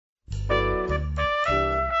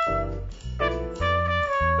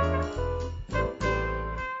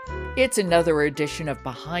It's another edition of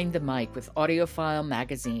Behind the Mic with AudioFile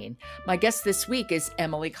Magazine. My guest this week is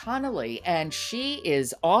Emily Connolly, and she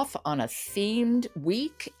is off on a themed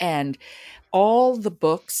week. And all the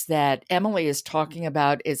books that Emily is talking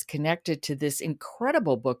about is connected to this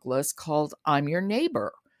incredible book list called I'm Your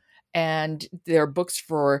Neighbor. And they're books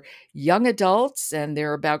for young adults, and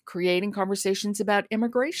they're about creating conversations about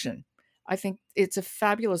immigration. I think it's a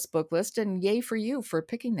fabulous book list, and yay for you for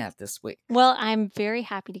picking that this week. Well, I'm very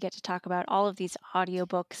happy to get to talk about all of these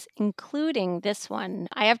audiobooks, including this one.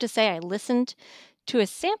 I have to say, I listened to a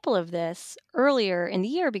sample of this earlier in the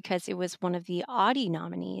year because it was one of the Audie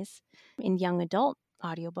nominees in young adult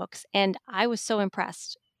audiobooks, and I was so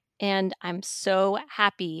impressed. And I'm so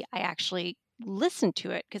happy I actually listened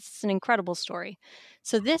to it because it's an incredible story.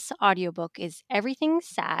 So, this audiobook is Everything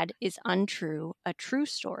Sad is Untrue, a True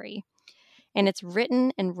Story. And it's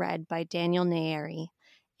written and read by Daniel Nayeri.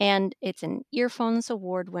 And it's an Earphones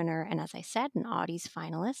Award winner, and as I said, an Audie's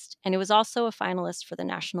finalist. And it was also a finalist for the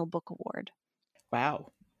National Book Award.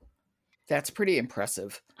 Wow. That's pretty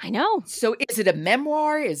impressive. I know. So is it a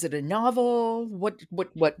memoir? Is it a novel?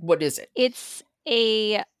 What is it? It's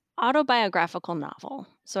a autobiographical novel.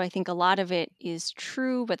 So I think a lot of it is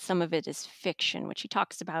true, but some of it is fiction, which he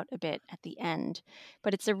talks about a bit at the end.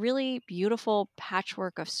 But it's a really beautiful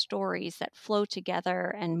patchwork of stories that flow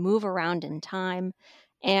together and move around in time.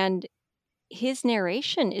 And his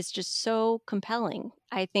narration is just so compelling.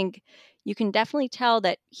 I think you can definitely tell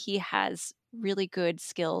that he has really good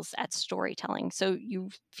skills at storytelling. So you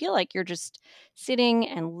feel like you're just sitting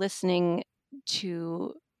and listening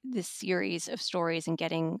to this series of stories and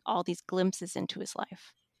getting all these glimpses into his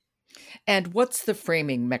life. And what's the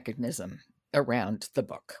framing mechanism around the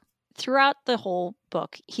book? Throughout the whole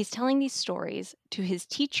book, he's telling these stories to his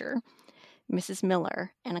teacher, Mrs.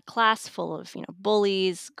 Miller, and a class full of,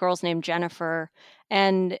 bullies, girls named Jennifer.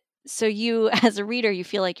 And so you, as a reader, you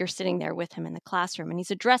feel like you're sitting there with him in the classroom and he's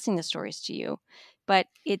addressing the stories to you. But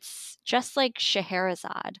it's just like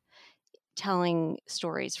Scheherazade telling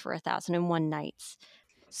stories for 1001 Nights.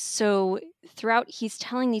 So throughout, he's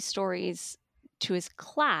telling these stories to his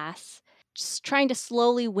class, just trying to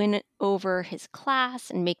slowly win over his class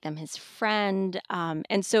and make them his friend.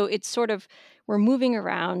 And so it's sort of, we're moving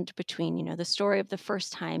around between, the story of the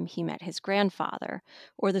first time he met his grandfather,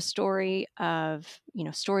 or the story of,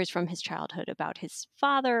 stories from his childhood about his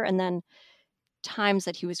father, and then times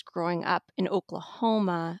that he was growing up in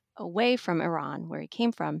Oklahoma away from Iran, where he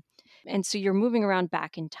came from. And so you're moving around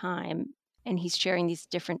back in time, and he's sharing these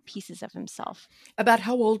different pieces of himself. About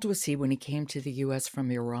how old was he when he came to the US from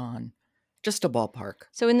Iran? Just a ballpark.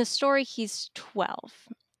 So in the story, he's 12.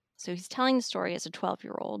 So he's telling the story as a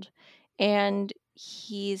 12-year-old, and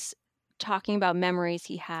he's talking about memories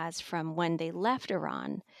he has from when they left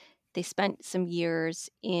Iran. They spent some years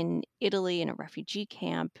in Italy in a refugee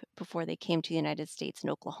camp before they came to the United States in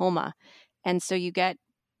Oklahoma. And so you get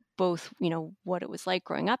both, what it was like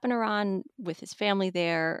growing up in Iran with his family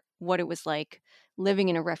there, what it was like living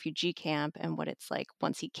in a refugee camp, and what it's like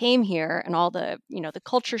once he came here, and all the, the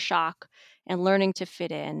culture shock and learning to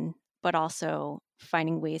fit in, but also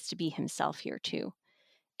finding ways to be himself here too.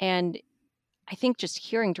 And I think just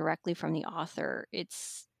hearing directly from the author,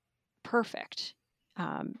 it's perfect.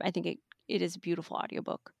 I think it is a beautiful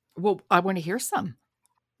audiobook. Well, I want to hear some.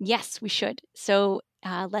 Yes, we should. So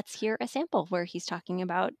let's hear a sample where he's talking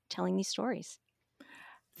about telling these stories.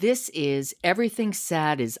 This is Everything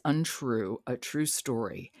Sad is Untrue, a True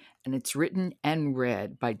Story, and it's written and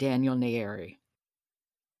read by Daniel Nayeri.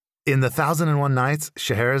 In the 1001 Nights,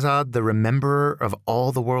 Scheherazade, the rememberer of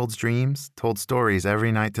all the world's dreams, told stories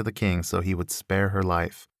every night to the king so he would spare her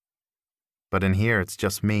life. But in here, it's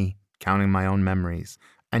just me, counting my own memories,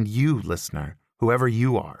 and you, listener, whoever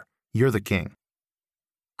you are, you're the king.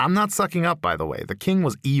 I'm not sucking up, by the way. The king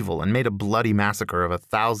was evil and made a bloody massacre of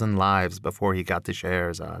 1,000 lives before he got to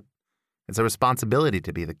Scheherazade. It's a responsibility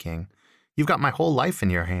to be the king. You've got my whole life in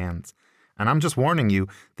your hands. And I'm just warning you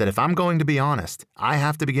that if I'm going to be honest, I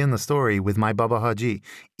have to begin the story with my Baba Haji,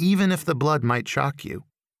 even if the blood might shock you.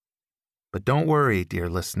 But don't worry, dear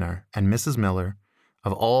listener, and Mrs. Miller,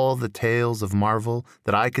 of all the tales of marvel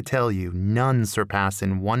that I could tell you, none surpass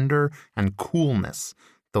in wonder and coolness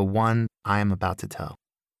the one I am about to tell.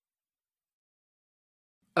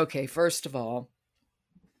 Okay, first of all,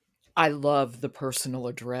 I love the personal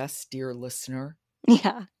address, dear listener.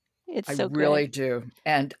 Yeah, it's so I really good. do.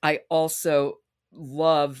 And I also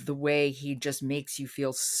love the way he just makes you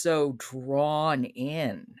feel so drawn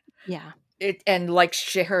in. Yeah. And like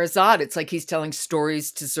Scheherazade, it's like he's telling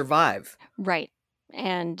stories to survive. Right.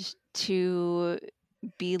 And to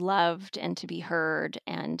be loved and to be heard.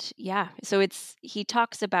 And yeah, so he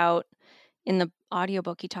talks about, in the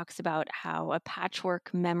audiobook, he talks about how a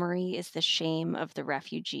patchwork memory is the shame of the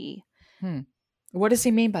refugee. What does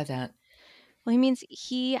he mean by that? Well, he means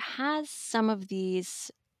he has some of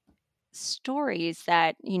these stories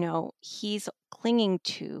that, he's clinging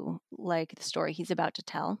to, like the story he's about to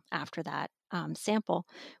tell after that sample,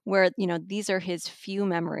 where, these are his few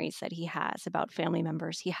memories that he has about family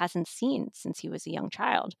members he hasn't seen since he was a young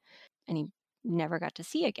child and he never got to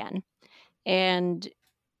see again. And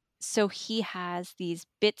so he has these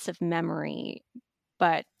bits of memory,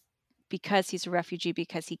 but because he's a refugee,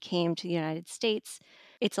 because he came to the United States,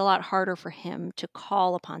 it's a lot harder for him to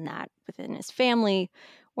call upon that within his family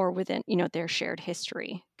or within, their shared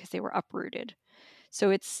history because they were uprooted.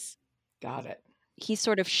 So Got it. He's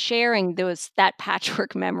sort of sharing that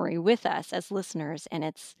patchwork memory with us as listeners, and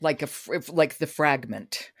it's like like the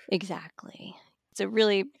fragment. Exactly. It's a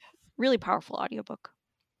really, really powerful audiobook.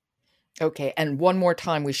 Okay, and one more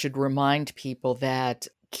time, we should remind people that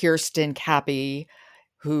Kirsten Cappy,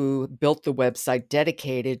 who built the website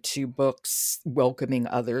dedicated to books welcoming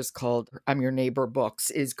others called I'm Your Neighbor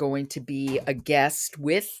Books, is going to be a guest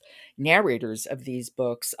with narrators of these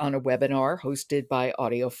books on a webinar hosted by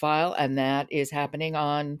AudioFile, and that is happening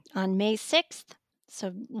on May 6th.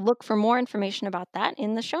 So look for more information about that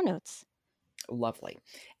in the show notes. Lovely.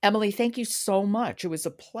 Emily, thank you so much. It was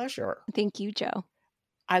a pleasure. Thank you, Joe.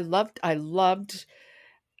 I loved,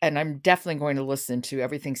 and I'm definitely going to listen to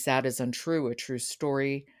Everything Sad is Untrue, a true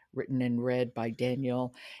story written and read by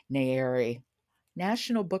Daniel Nayeri,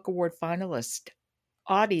 National Book Award finalist,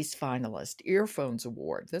 Audie's finalist, Earphones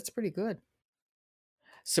Award. That's pretty good.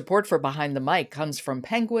 Support for Behind the Mic comes from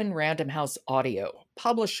Penguin Random House Audio,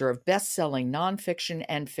 publisher of best-selling nonfiction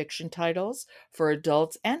and fiction titles for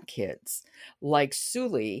adults and kids, like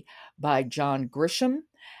Sully by John Grisham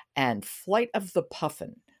and Flight of the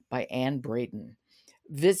Puffin by Anne Braden.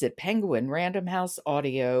 Visit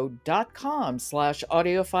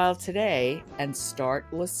penguinrandomhouseaudio.com/audiophile today and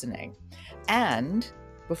start listening. And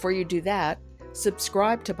before you do that,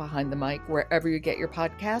 subscribe to Behind the Mic wherever you get your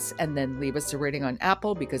podcasts, and then leave us a rating on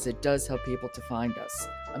Apple because it does help people to find us.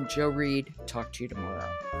 I'm Jo Reed. Talk to you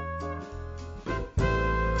tomorrow.